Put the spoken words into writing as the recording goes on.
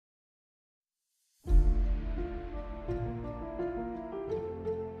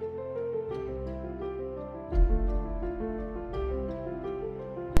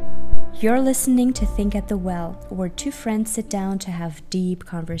You're listening to Think at the Well, where two friends sit down to have deep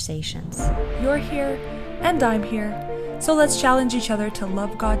conversations. You're here, and I'm here. So let's challenge each other to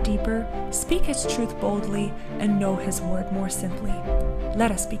love God deeper, speak His truth boldly, and know His word more simply. Let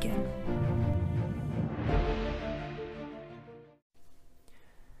us begin.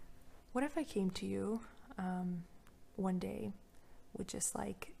 What if I came to you one day with just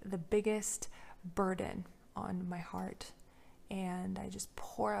like the biggest burden on my heart, and I just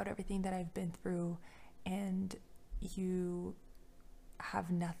pour out everything that I've been through, and you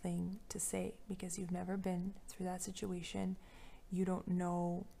have nothing to say because you've never been through that situation. You don't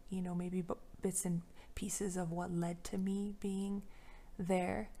know, maybe bits and pieces of what led to me being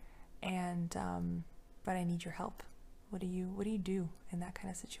there, and but I need your help. What do you do in that kind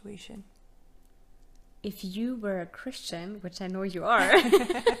of situation? If you were a Christian, which I know you are,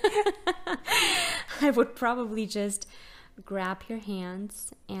 I would probably just grab your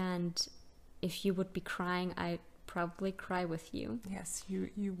hands, and if you would be crying, I'd probably cry with you. Yes,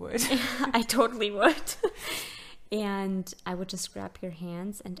 you would. I totally would. And I would just grab your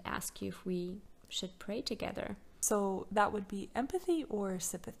hands and ask you if we should pray together. So that would be empathy or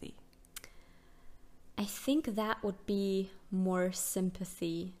sympathy? I think that would be more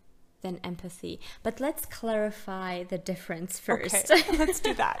sympathy than empathy. But let's clarify the difference first. Okay, let's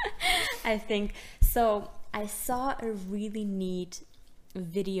do that. I think so. I saw a really neat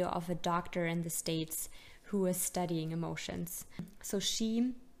video of a doctor in the States who was studying emotions. So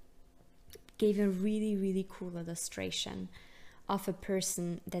she gave a really, really cool illustration of a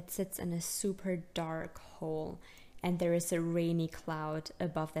person that sits in a super dark hole, and there is a rainy cloud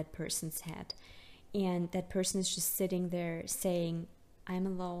above that person's head. And that person is just sitting there saying, I'm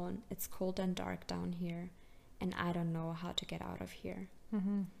alone, it's cold and dark down here, and I don't know how to get out of here.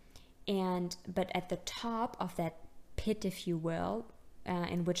 Mm-hmm. But at the top of that pit, if you will,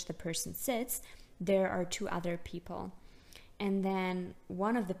 in which the person sits, there are two other people. And then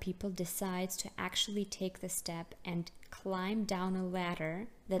one of the people decides to actually take the step and climb down a ladder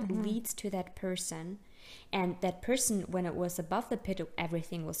that leads to that person. And that person, when it was above the pit,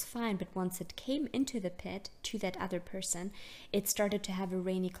 everything was fine. But once it came into the pit to that other person, it started to have a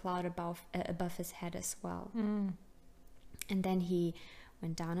rainy cloud above his head as well. Mm. And then he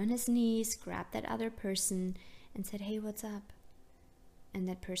went down on his knees, grabbed that other person and said, hey, what's up? And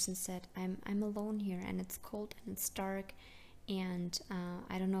that person said, I'm alone here, and it's cold and it's dark, and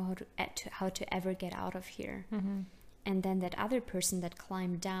I don't know how to ever get out of here. Mm-hmm. And then that other person that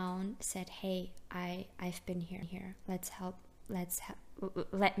climbed down said, hey, I've been here.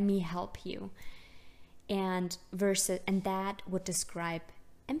 Let me help you. And that would describe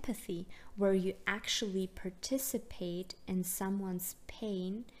empathy, where you actually participate in someone's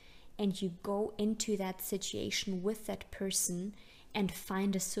pain and you go into that situation with that person and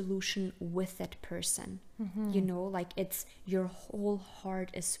find a solution with that person. Mm-hmm. Like it's your whole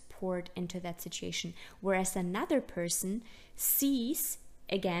heart is poured into that situation. Whereas another person sees,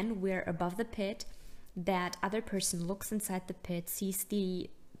 again, we're above the pit, that other person looks inside the pit, sees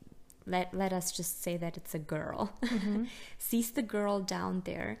let us just say that it's a girl, sees the girl down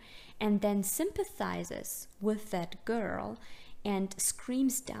there, and then sympathizes with that girl and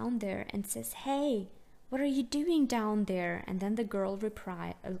screams down there and says, hey, what are you doing down there? And then the girl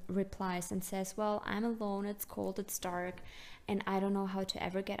replies and says, well, I'm alone, it's cold, it's dark, and I don't know how to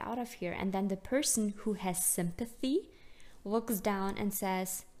ever get out of here. And then the person who has sympathy looks down and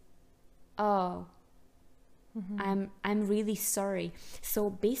says, oh, I'm really sorry. So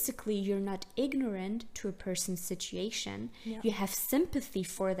basically, you're not ignorant to a person's situation. Yeah. You have sympathy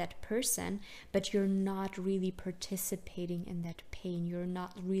for that person, but you're not really participating in that pain. You're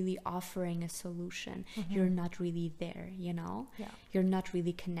not really offering a solution. You're not really there, Yeah. You're not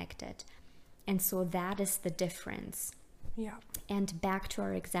really connected. And so that is the difference. Yeah. And back to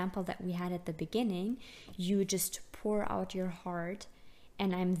our example that we had at the beginning, you just pour out your heart,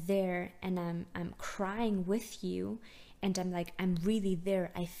 and I'm there, and I'm crying with you, and I'm like, I'm really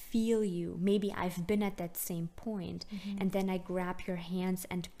there, I feel you, maybe I've been at that same point, and then I grab your hands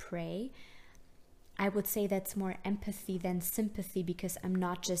and pray. I would say that's more empathy than sympathy, because I'm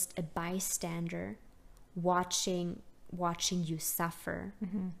not just a bystander watching you suffer.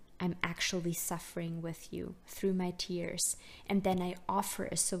 I'm actually suffering with you through my tears, and then I offer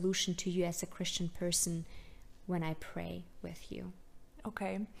a solution to you as a Christian person when I pray with you.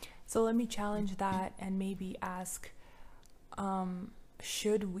 Okay, so let me challenge that and maybe ask,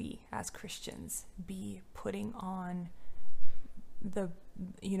 should we as Christians be putting on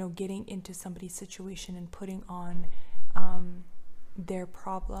getting into somebody's situation and putting on their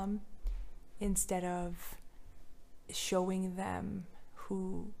problem instead of showing them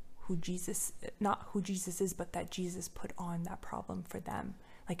who not who Jesus is, but that Jesus put on that problem for them.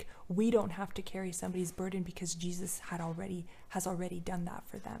 Like, we don't have to carry somebody's burden because Jesus has already done that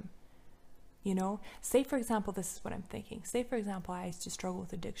for them. You know, say for example, this is what I'm thinking. Say for example, I used to struggle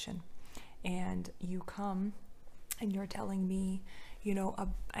with addiction, and you come and you're telling me, you know,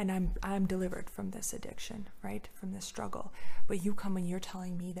 and I'm delivered from this addiction, right? From this struggle. But you come and you're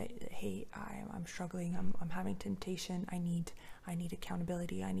telling me that, hey, I'm struggling. I'm having temptation. I need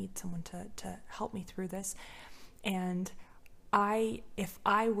accountability. I need someone to help me through this. And if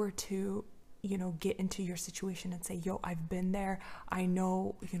I were to, you know, get into your situation and say, yo, I've been there. I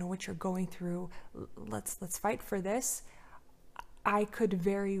know, you know, what you're going through. Let's fight for this. I could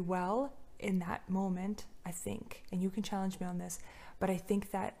very well in that moment, I think, and you can challenge me on this, but I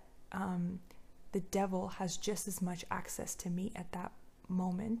think that the devil has just as much access to me at that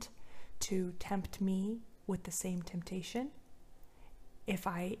moment to tempt me with the same temptation. If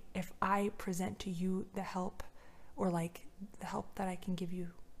I present to you the help, or like the help that I can give you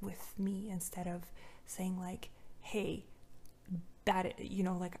with me, instead of saying like, hey, that, you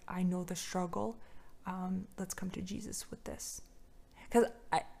know, like, I know the struggle, let's come to Jesus with this. Because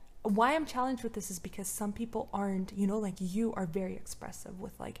why I'm challenged with this is because some people aren't, you know, like, you are very expressive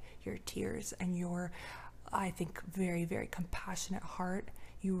with like your tears and your, I think, very, very compassionate heart.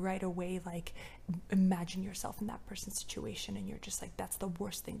 You right away like imagine yourself in that person's situation, and you're just like, that's the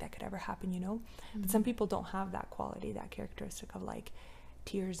worst thing that could ever happen, you know. Mm-hmm. But some people don't have that quality, that characteristic of like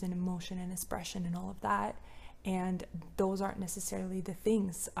tears and emotion and expression and all of that, and those aren't necessarily the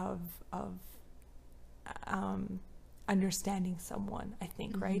things of understanding someone, I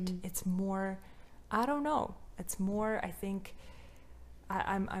think. Mm-hmm. Right? It's more, I don't know, it's more, I think,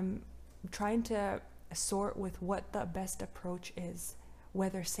 I'm trying to sort with what the best approach is,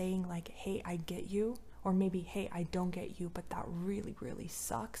 whether saying like, hey, I get you, or maybe, hey, I don't get you, but that really, really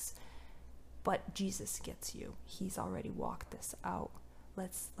sucks, but Jesus gets you. He's already walked this out.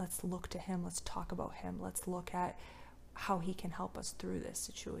 Let's look to him. Let's talk about him. Let's look at how he can help us through this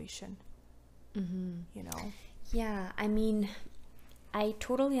situation. Mm-hmm. You know? Yeah, I mean, I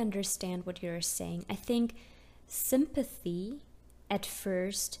totally understand what you're saying. I think sympathy at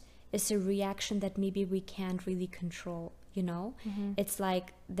first is a reaction that maybe we can't really control, you know? Mm-hmm. It's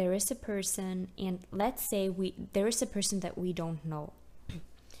like there is a person, and let's say there is a person that we don't know.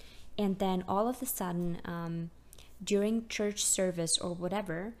 And then all of a sudden, during church service or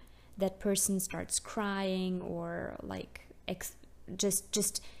whatever, that person starts crying, or like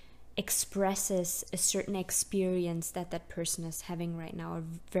just expresses a certain experience that person is having right now, a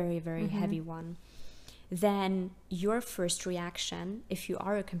very, very mm-hmm. heavy one. Then your first reaction, if you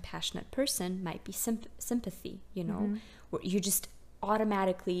are a compassionate person, might be sympathy, you know, mm-hmm. where you just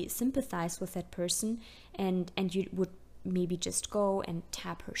automatically sympathize with that person, and you would maybe just go and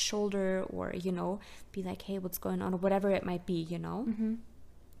tap her shoulder, or, you know, be like, hey, what's going on, or whatever it might be, you know. Mm-hmm.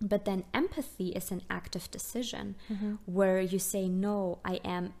 But then empathy is an active decision, mm-hmm. where you say, no, I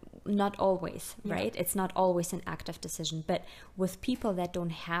am not always, right? It's not always an active decision. But with people that don't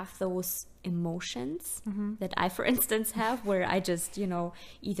have those emotions mm-hmm. that I, for instance, have, where I just, you know,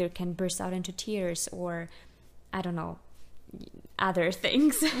 either can burst out into tears, or I don't know, other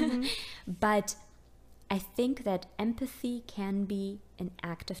things. Mm-hmm. But I think that empathy can be an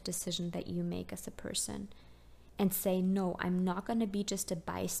active decision that you make as a person, and say, no, I'm not going to be just a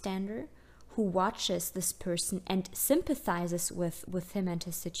bystander who watches this person and sympathizes with him and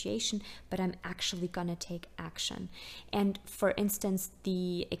his situation, but I'm actually going to take action. And for instance,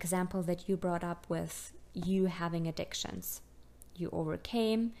 the example that you brought up with you having addictions, you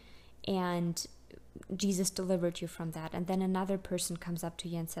overcame, and Jesus delivered you from that. And then another person comes up to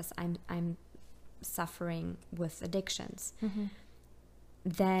you and says, I'm suffering with addictions. Mm-hmm.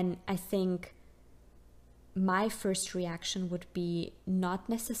 Then I think my first reaction would be not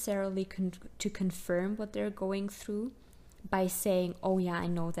necessarily to confirm what they're going through by saying, oh yeah, I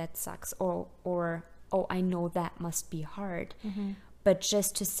know that sucks, or oh, I know that must be hard. Mm-hmm. But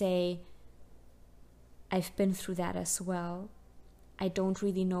just to say, I've been through that as well. I don't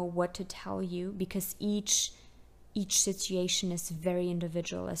really know what to tell you, because each situation is very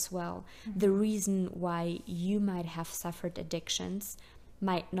individual as well. Mm-hmm. The reason why you might have suffered addictions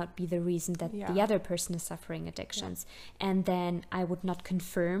might not be the reason that the other person is suffering addictions. Yeah. And then I would not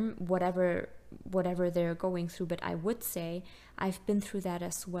confirm whatever they're going through, but I would say, I've been through that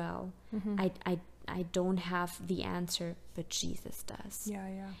as well. Mm-hmm. I don't have the answer, but Jesus does.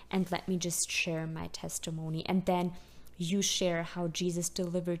 Yeah. And let me just share my testimony. And then you share how Jesus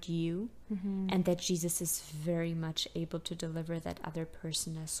delivered you, mm-hmm. and that Jesus is very much able to deliver that other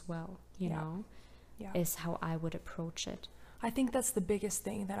person as well, you know, is how I would approach it. I think that's the biggest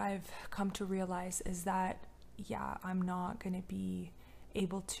thing that I've come to realize is that, yeah, I'm not going to be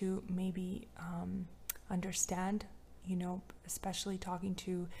able to maybe understand, especially talking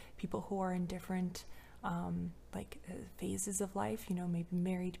to people who are in different phases of life, maybe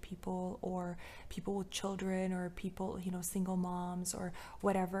married people or people with children or people, single moms or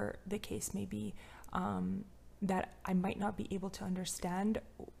whatever the case may be, that I might not be able to understand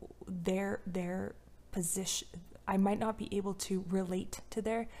their position. I might not be able to relate to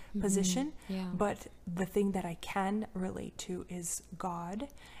their position, but the thing that I can relate to is God,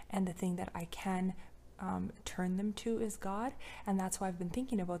 and the thing that I can turn them to is God. And that's why I've been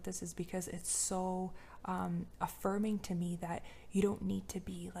thinking about this, is because it's so affirming to me that you don't need to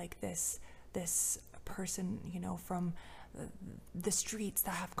be like this person, from the streets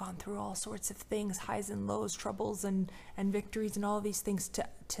that have gone through all sorts of things, highs and lows, troubles and victories and all of these things,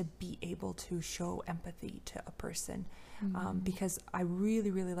 to be able to show empathy to a person. Because I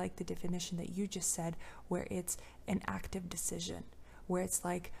really, really like the definition that you just said, where it's an active decision, where it's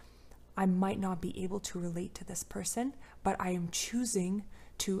like, I might not be able to relate to this person, but I am choosing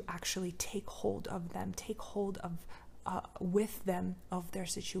to actually take hold of them, take hold of with them of their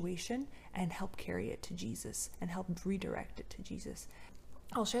situation, and help carry it to Jesus and help redirect it to Jesus.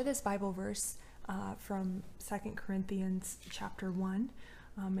 I'll share this Bible verse from 2 Corinthians chapter 1,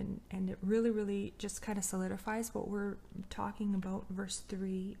 and it really, really just kind of solidifies what we're talking about, verse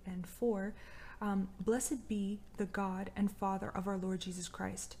 3 and 4. Blessed be the God and Father of our Lord Jesus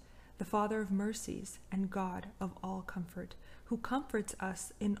Christ, the Father of mercies and God of all comfort, who comforts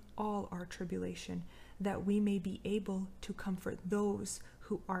us in all our tribulation, that we may be able to comfort those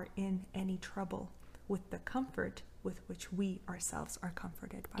who are in any trouble with the comfort with which we ourselves are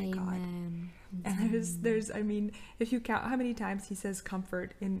comforted by God. And there's I mean, if you count how many times he says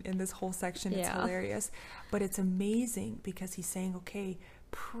comfort in this whole section, it's hilarious. But it's amazing, because he's saying, okay,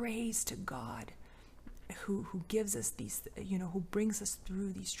 praise to God who gives us these, who brings us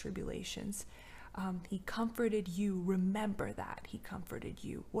through these tribulations. He comforted you. Remember that he comforted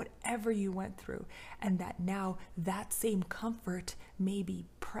you, whatever you went through, and that now that same comfort may be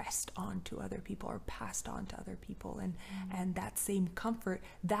pressed on to other people or passed on to other people. And that same comfort,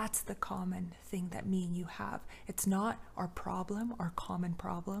 that's the common thing that me and you have. It's not our problem, our common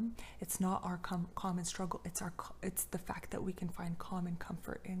problem. It's not our common struggle. It's the fact that we can find common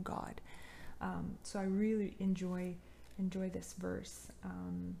comfort in God. So I really enjoy this verse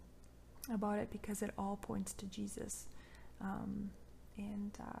about it, because it all points to Jesus. I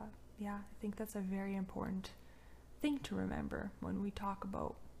think that's a very important thing to remember when we talk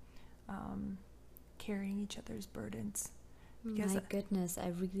about carrying each other's burdens. Because my goodness, I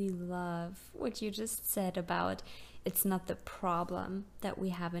really love what you just said about it's not the problem that we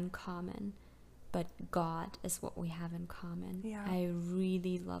have in common, but God is what we have in common. I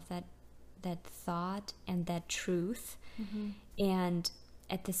really love that thought and that truth. And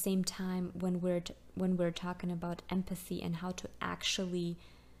at the same time, when we're talking about empathy and how to actually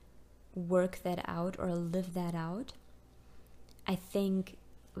work that out or live that out, I think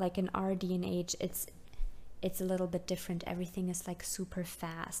like in our day and age, it's a little bit different. Everything is like super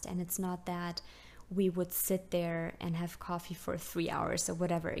fast, and it's not that we would sit there and have coffee for 3 hours or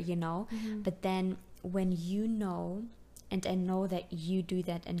whatever, But then when and I know that you do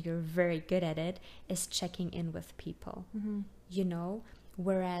that and you're very good at it, is checking in with people,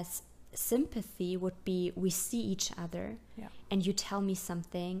 whereas sympathy would be, we see each other and you tell me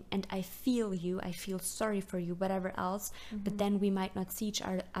something and I feel you, I feel sorry for you, whatever else, but then we might not see each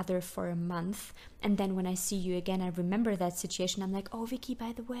other for a month, and then when I see you again, I remember that situation. I'm like, oh, Vicky,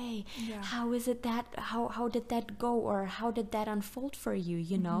 by the way, how is it that, how did that go, or how did that unfold for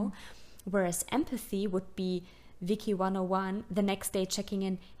you, Whereas empathy would be Vicky 101, the next day checking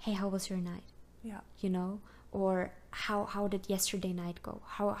in, hey, how was your night? Or how did yesterday night go?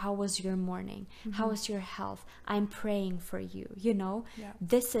 How was your morning? How was your health? I'm praying for you,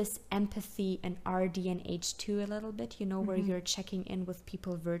 This is empathy in our DNH too, a little bit, where you're checking in with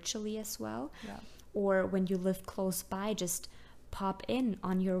people virtually as well. Or when you live close by, just pop in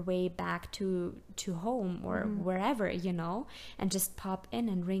on your way back to home or wherever, and just pop in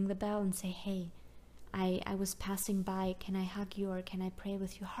and ring the bell and say, hey, I was passing by, can I hug you or can I pray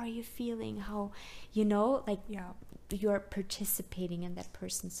with you? How are you feeling? How, you're participating in that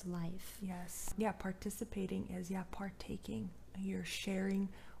person's life. Yes. Yeah, participating is, partaking. You're sharing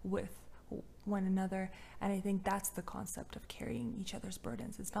with one another. And I think that's the concept of carrying each other's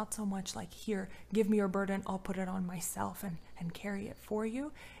burdens. It's not so much like, here, give me your burden, I'll put it on myself and carry it for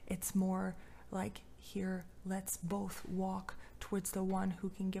you. It's more like, here, let's both walk towards the one who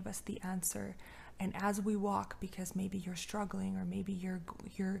can give us the answer And as we walk, because maybe you're struggling or maybe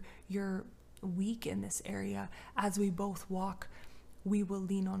you're weak in this area, as we both walk, we will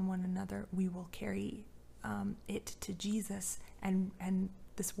lean on one another. We will carry it to Jesus, and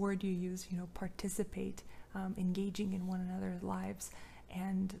this word you use, participate, engaging in one another's lives,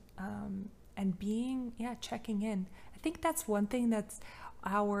 and being, checking in. I think that's one thing that's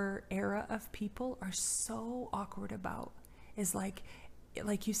our era of people are so awkward about, is like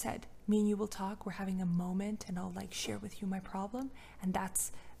you said, me and you will talk, we're having a moment, and I'll like share with you my problem, and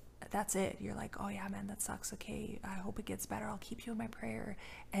that's it. You're like, oh yeah, man, that sucks. Okay, I hope it gets better. I'll keep you in my prayer,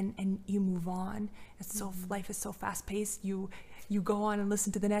 and you move on. It's so life is so fast paced. You go on and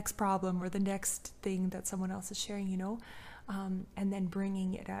listen to the next problem or the next thing that someone else is sharing. And then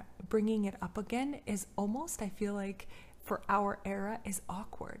bringing it up again is almost, I feel like, for our era is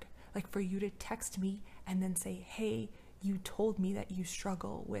awkward. Like for you to text me and then say, hey, you told me that you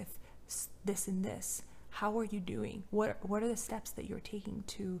struggle with this and this. How are you doing? What are the steps that you're taking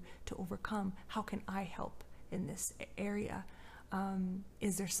to overcome? How can I help in this area?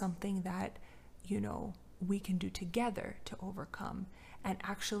 Is there something that, we can do together to overcome and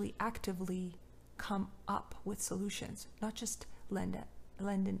actually actively come up with solutions? Not just lend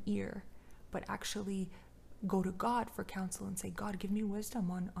an ear, but actually go to God for counsel and say, God, give me wisdom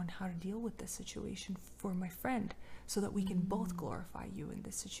on how to deal with this situation for my friend, so that we can both glorify you in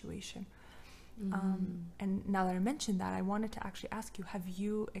this situation. And now that I mentioned that, I wanted to actually ask you, have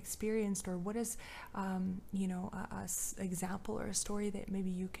you experienced, or what is, example or a story that maybe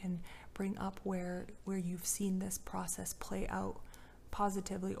you can bring up where you've seen this process play out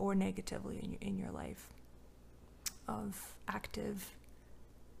positively or negatively in your life, of active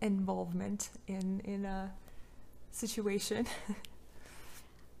involvement in a situation?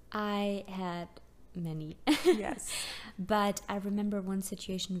 I had many. Yes. But I remember one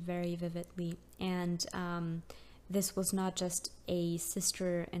situation very vividly, and this was not just a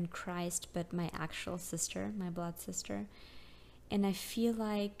sister in Christ, but my actual sister, my blood sister. And I feel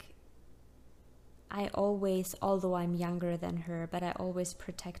like I always, although I'm younger than her, but I always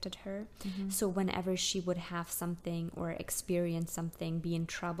protected her. So whenever she would have something or experience something, be in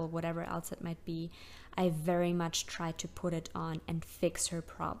trouble, whatever else it might be, I very much tried to put it on and fix her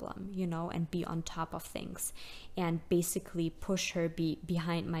problem, and be on top of things, and basically push her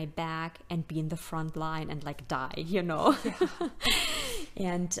behind my back and be in the front line and like die, Yeah.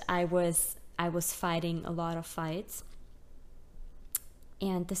 And I was fighting a lot of fights.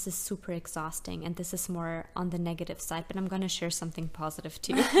 And this is super exhausting, and this is more on the negative side, but I'm going to share something positive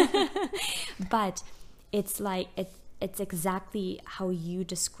too. But it's like, it's exactly how you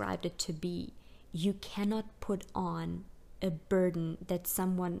described it to be. You cannot put on a burden that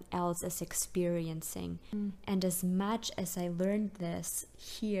someone else is experiencing. And as much as I learned this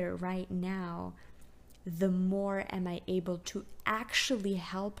here right now, the more am I able to actually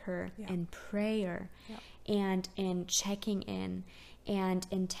help her in prayer and in checking in, and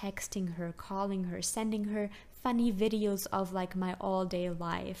in texting her, calling her, sending her funny videos of like my all-day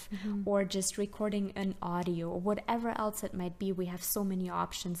life, or just recording an audio, or whatever else it might be. We have so many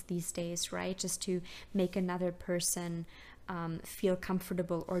options these days, right? Just to make another person feel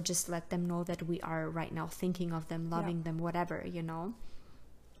comfortable, or just let them know that we are right now thinking of them, loving them, whatever,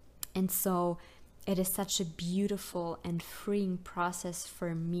 And so it is such a beautiful and freeing process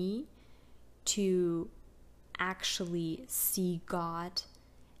for me to actually see God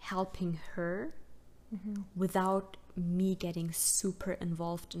helping her without me getting super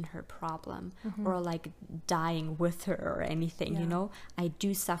involved in her problem, or like dying with her or anything, I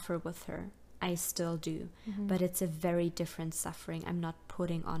do suffer with her. I still do, but it's a very different suffering. I'm not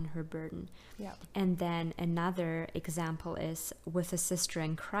putting on her burden. And then another example is with a sister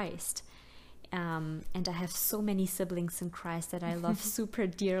in Christ. And I have so many siblings in Christ that I love super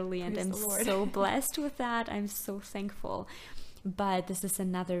dearly, and I'm so blessed with that. I'm so thankful. But this is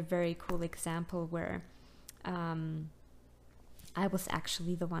another very cool example where I was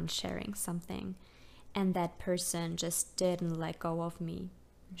actually the one sharing something, and that person just didn't let go of me.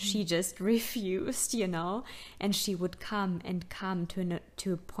 She just refused, and she would come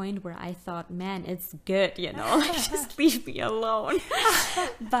to a point where I thought, man, it's good, like, just leave me alone.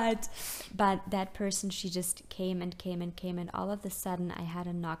 But that person, she just came, and all of a sudden I had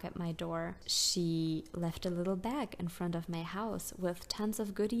a knock at my door. She left a little bag in front of my house with tons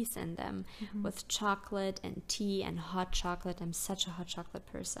of goodies in them, with chocolate and tea and hot chocolate. I'm such a hot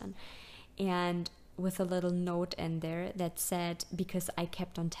chocolate person. And with a little note in there that said, because I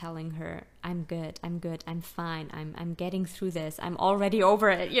kept on telling her, I'm good, I'm fine, I'm getting through this, I'm already over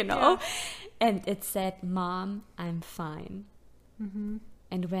it, And it said, Mom, I'm fine.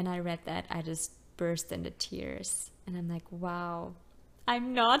 And when I read that, I just burst into tears. And I'm like, wow,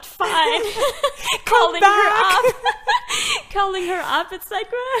 I'm not fine. Calling her up. Calling her up. It's like,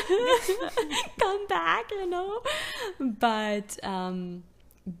 come back, you know. But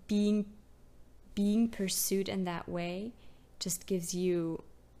being pursued in that way just gives you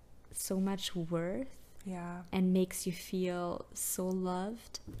so much worth. Yeah. And makes you feel so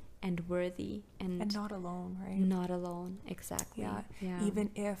loved and worthy and not alone, right? Not alone, exactly. Yeah.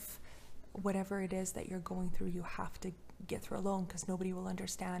 Even if whatever it is that you're going through, you have to get through alone, because nobody will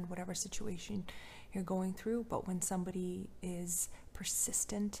understand whatever situation you're going through. But when somebody is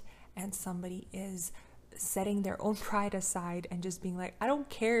persistent and somebody is setting their own pride aside and just being like, I don't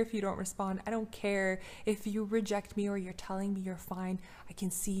care if you don't respond, I don't care if you reject me or you're telling me you're fine, I can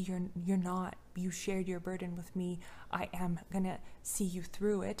see you're not, you shared your burden with me, I am gonna see you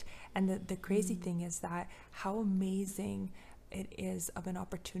through it. And the crazy thing is that how amazing it is of an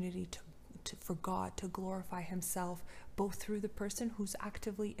opportunity for God to glorify himself both through the person who's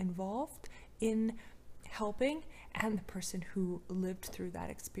actively involved in helping and the person who lived through that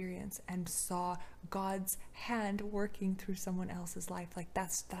experience and saw God's hand working through someone else's life. Like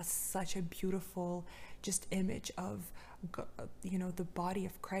that's such a beautiful just image of, you know, the body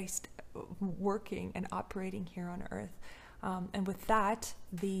of Christ working and operating here on earth. And with that,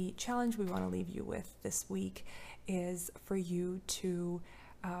 the challenge we want to leave you with this week is for you to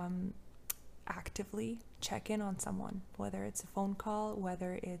actively check in on someone, whether it's a phone call,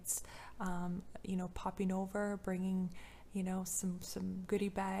 whether it's you know, popping over, bringing, you know, some goodie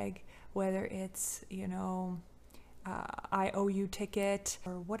bag, whether it's, you know, I owe you ticket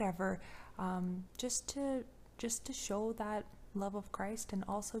or whatever, just to show that love of Christ, and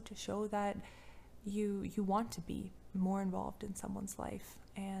also to show that you want to be more involved in someone's life.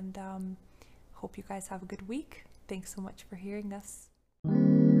 And hope you guys have a good week. Thanks so much for hearing us.